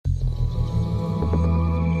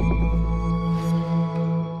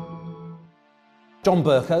John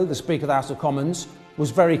Bercow, the Speaker of the House of Commons,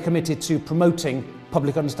 was very committed to promoting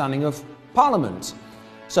public understanding of Parliament.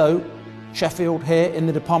 So, Sheffield here in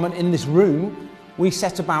the department, in this room, we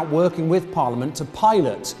set about working with Parliament to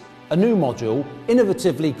pilot a new module,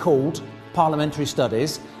 innovatively called Parliamentary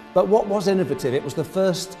Studies. But what was innovative? It was the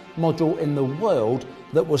first module in the world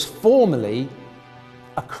that was formally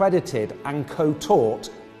accredited and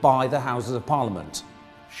co-taught by the Houses of Parliament.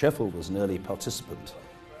 Sheffield was an early participant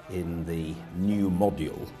in the new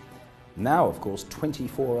module. Now, of course,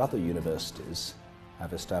 24 other universities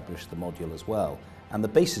have established the module as well. And the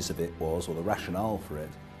basis of it was, or the rationale for it,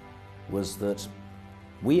 was that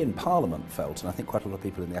we in Parliament felt, and I think quite a lot of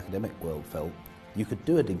people in the academic world felt, you could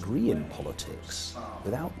do a degree in politics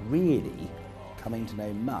without really coming to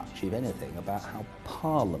know much, if anything, about how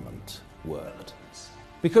Parliament worked.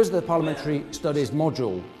 Because the Parliamentary Studies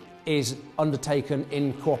module is undertaken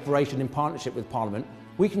in cooperation, in partnership with Parliament,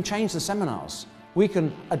 we can change the seminars. We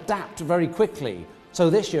can adapt very quickly. So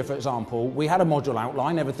this year, for example, we had a module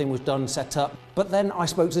outline, everything was done, set up, but then I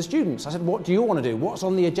spoke to the students. I said, what do you want to do? What's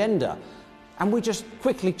on the agenda? And we just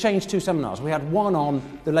quickly changed two seminars. We had one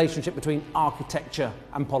on the relationship between architecture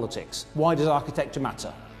and politics. Why does architecture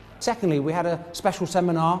matter? Secondly, we had a special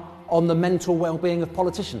seminar on the mental well-being of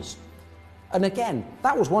politicians. And again,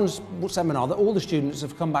 that was one seminar that all the students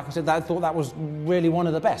have come back and said they thought that was really one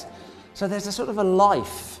of the best. So there's a sort of a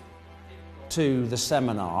life to the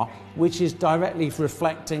seminar, which is directly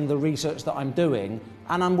reflecting the research that I'm doing,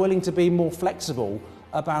 and I'm willing to be more flexible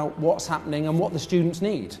about what's happening and what the students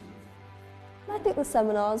need. I think the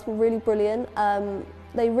seminars were really brilliant.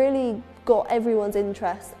 They really got everyone's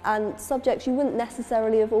interest, and subjects you wouldn't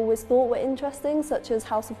necessarily have always thought were interesting, such as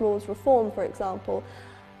House of Lords reform, for example.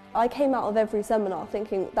 I came out of every seminar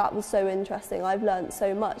thinking that was so interesting. I've learnt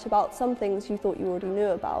so much about some things you thought you already knew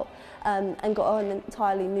about, and got an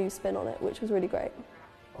entirely new spin on it, which was really great.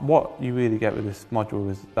 What you really get with this module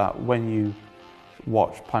is that when you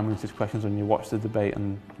watch Prime Minister's questions and you watch the debate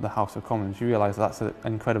in the House of Commons, you realise that's an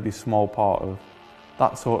incredibly small part of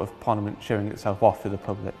that sort of Parliament showing itself off to the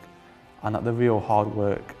public, and that the real hard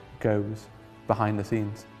work goes behind the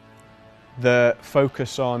scenes. The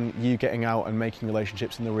focus on you getting out and making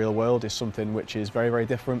relationships in the real world is something which is very, very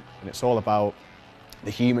different, and it's all about the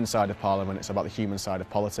human side of Parliament, it's about the human side of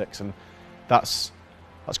politics, and that's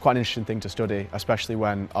quite an interesting thing to study, especially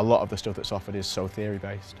when a lot of the stuff that's offered is so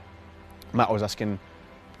theory-based. Matt was asking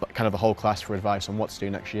kind of the whole class for advice on what to do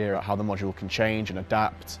next year, how the module can change and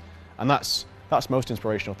adapt, and that's most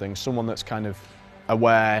inspirational thing, someone that's kind of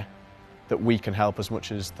aware that we can help as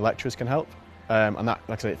much as the lecturers can help. And that,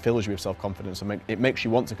 like I said, it fills you with self-confidence and it makes you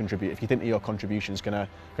want to contribute. If you think that your contribution is going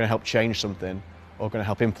to help change something or going to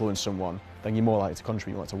help influence someone, then you're more likely to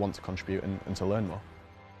contribute, you want to contribute and to learn more.